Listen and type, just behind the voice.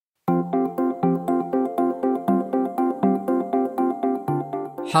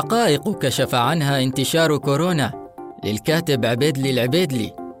حقائق كشف عنها انتشار كورونا، للكاتب عبيدلي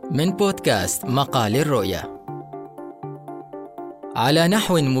العبيدلي، من بودكاست مقال الرؤية. على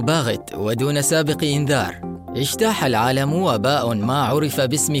نحو مباغت ودون سابق إنذار، اجتاح العالم وباء ما عرف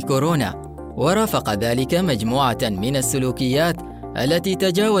باسم كورونا، ورافق ذلك مجموعة من السلوكيات التي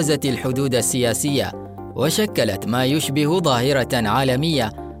تجاوزت الحدود السياسية وشكلت ما يشبه ظاهرة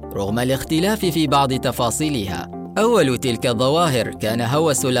عالمية رغم الاختلاف في بعض تفاصيلها. أول تلك الظواهر كان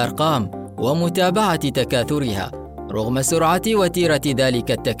هوس الأرقام ومتابعة تكاثرها رغم سرعة وتيرة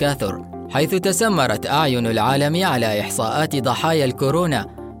ذلك التكاثر، حيث تسمرت أعين العالم على إحصاءات ضحايا الكورونا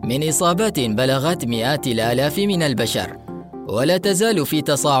من إصابات بلغت مئات الآلاف من البشر، ولا تزال في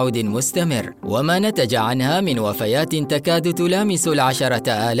تصاعد مستمر، وما نتج عنها من وفيات تكاد تلامس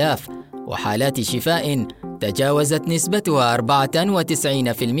 10,000 وحالات شفاء تجاوزت نسبتها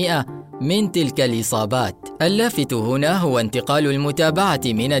 94% من تلك الإصابات. اللافت هنا هو انتقال المتابعة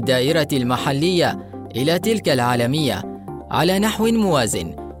من الدائرة المحلية إلى تلك العالمية على نحو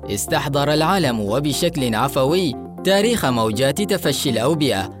موازن. استحضر العالم وبشكل عفوي تاريخ موجات تفشي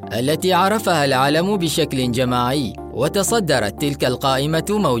الأوبئة التي عرفها العالم بشكل جماعي، وتصدرت تلك القائمة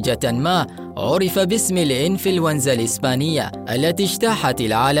موجة ما عرف باسم الإنفلونزا الإسبانية التي اجتاحت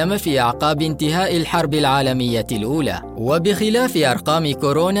العالم في أعقاب انتهاء الحرب العالمية الأولى. وبخلاف أرقام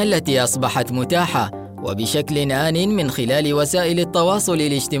كورونا التي أصبحت متاحة وبشكل آن من خلال وسائل التواصل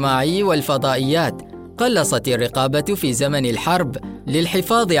الاجتماعي والفضائيات، قلصت الرقابة في زمن الحرب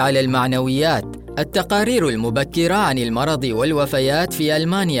للحفاظ على المعنويات. التقارير المبكرة عن المرض والوفيات في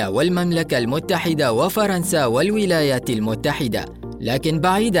ألمانيا والمملكة المتحدة وفرنسا والولايات المتحدة. لكن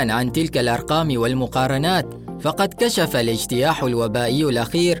بعيداً عن تلك الأرقام والمقارنات، فقد كشف الاجتياح الوبائي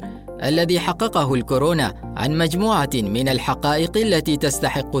الأخير الذي حققه الكورونا عن مجموعة من الحقائق التي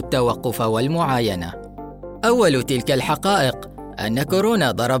تستحق التوقف والمعاينة. أول تلك الحقائق أن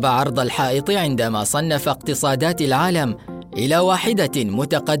كورونا ضرب عرض الحائط عندما صنف اقتصادات العالم إلى واحدة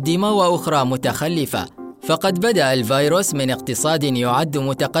متقدمة وأخرى متخلفة. فقد بدأ الفيروس من اقتصاد يعد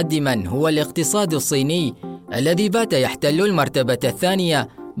متقدما هو الاقتصاد الصيني الذي بات يحتل المرتبة الثانية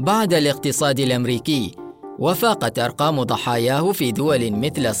بعد الاقتصاد الأمريكي، وفاقت أرقام ضحاياه في دول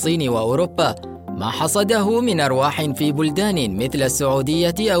مثل الصين وأوروبا ما حصده من أرواح في بلدان مثل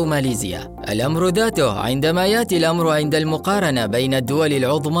السعودية أو ماليزيا. الأمر ذاته عندما يأتي الأمر عند المقارنة بين الدول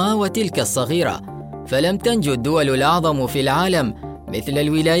العظمى وتلك الصغيرة، فلم تنجو الدول الأعظم في العالم مثل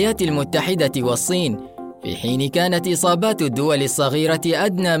الولايات المتحدة والصين، في حين كانت إصابات الدول الصغيرة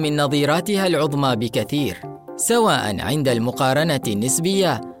أدنى من نظيراتها العظمى بكثير، سواء عند المقارنة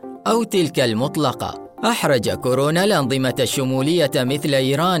النسبية أو تلك المطلقة. أحرج كورونا الأنظمة الشمولية مثل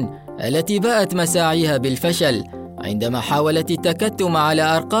إيران التي باءت مساعيها بالفشل عندما حاولت التكتم على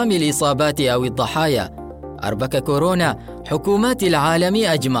أرقام الإصابات أو الضحايا. أربك كورونا حكومات العالم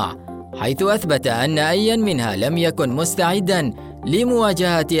أجمع، حيث أثبت أن أيا منها لم يكن مستعدا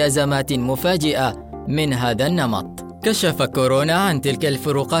لمواجهة أزمات مفاجئة من هذا النمط. كشف كورونا عن تلك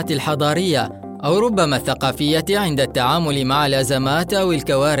الفروقات الحضارية أو ربما الثقافية عند التعامل مع الأزمات أو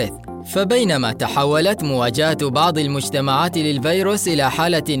الكوارث. فبينما تحولت مواجهة بعض المجتمعات للفيروس إلى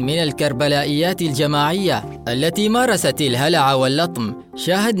حالة من الكربلائيات الجماعية التي مارست الهلع واللطم،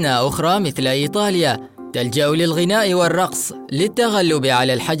 شاهدنا أخرى مثل إيطاليا تلجأ للغناء والرقص للتغلب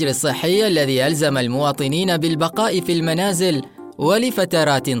على الحجر الصحي الذي ألزم المواطنين بالبقاء في المنازل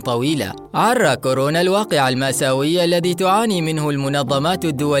ولفترات طويلة. عرى كورونا الواقع المأساوي الذي تعاني منه المنظمات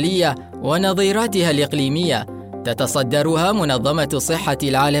الدولية ونظيراتها الإقليمية، تتصدرها منظمة الصحة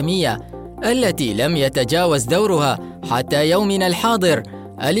العالمية التي لم يتجاوز دورها حتى يومنا الحاضر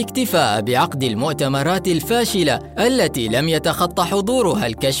الاكتفاء بعقد المؤتمرات الفاشلة التي لم يتخطى حضورها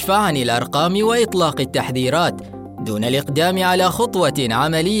الكشف عن الأرقام وإطلاق التحذيرات، دون الإقدام على خطوة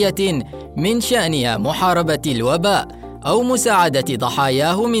عملية من شأنها محاربة الوباء أو مساعدة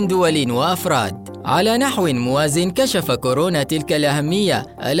ضحاياه من دول وأفراد. على نحو موازن كشف كورونا تلك الأهمية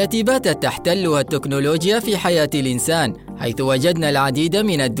التي باتت تحتلها التكنولوجيا في حياة الإنسان، حيث وجدنا العديد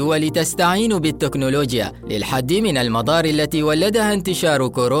من الدول تستعين بالتكنولوجيا للحد من المضار التي ولدها انتشار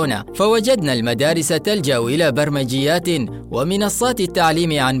كورونا. فوجدنا المدارس تلجأ إلى برمجيات ومنصات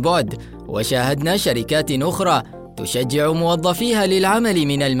التعليم عن بعد، وشاهدنا شركات أخرى تشجع موظفيها للعمل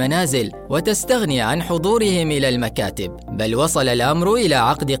من المنازل وتستغني عن حضورهم إلى المكاتب. بل وصل الأمر إلى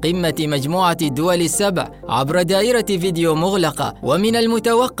عقد قمة مجموعة الدول السبع عبر دائرة فيديو مغلقة، ومن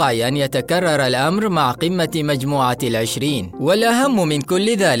المتوقع أن يتكرر الأمر مع قمة مجموعة 20. والأهم من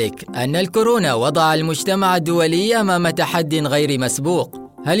كل ذلك أن الكورونا وضع المجتمع الدولي أمام تحد غير مسبوق،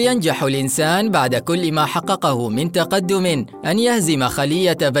 هل ينجح الإنسان بعد كل ما حققه من تقدم أن يهزم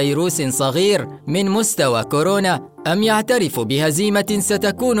خلية فيروس صغير من مستوى كورونا، أم يعترف بهزيمة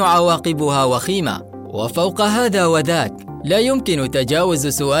ستكون عواقبها وخيمة؟ وفوق هذا وذاك، لا يمكن تجاوز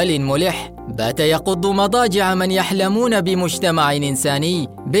سؤال ملح بات يقض مضاجع من يحلمون بمجتمع إنساني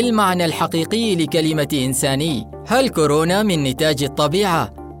بالمعنى الحقيقي لكلمة إنساني. هل كورونا من نتاج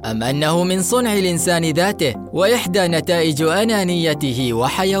الطبيعة، أم أنه من صنع الإنسان ذاته وإحدى نتائج أنانيته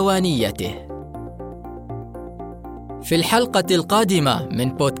وحيوانيته؟ في الحلقة القادمة من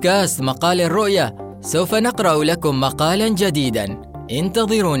بودكاست مقال الرؤية سوف نقرأ لكم مقالا جديدا،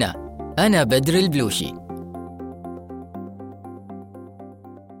 انتظرونا. أنا بدر البلوشي.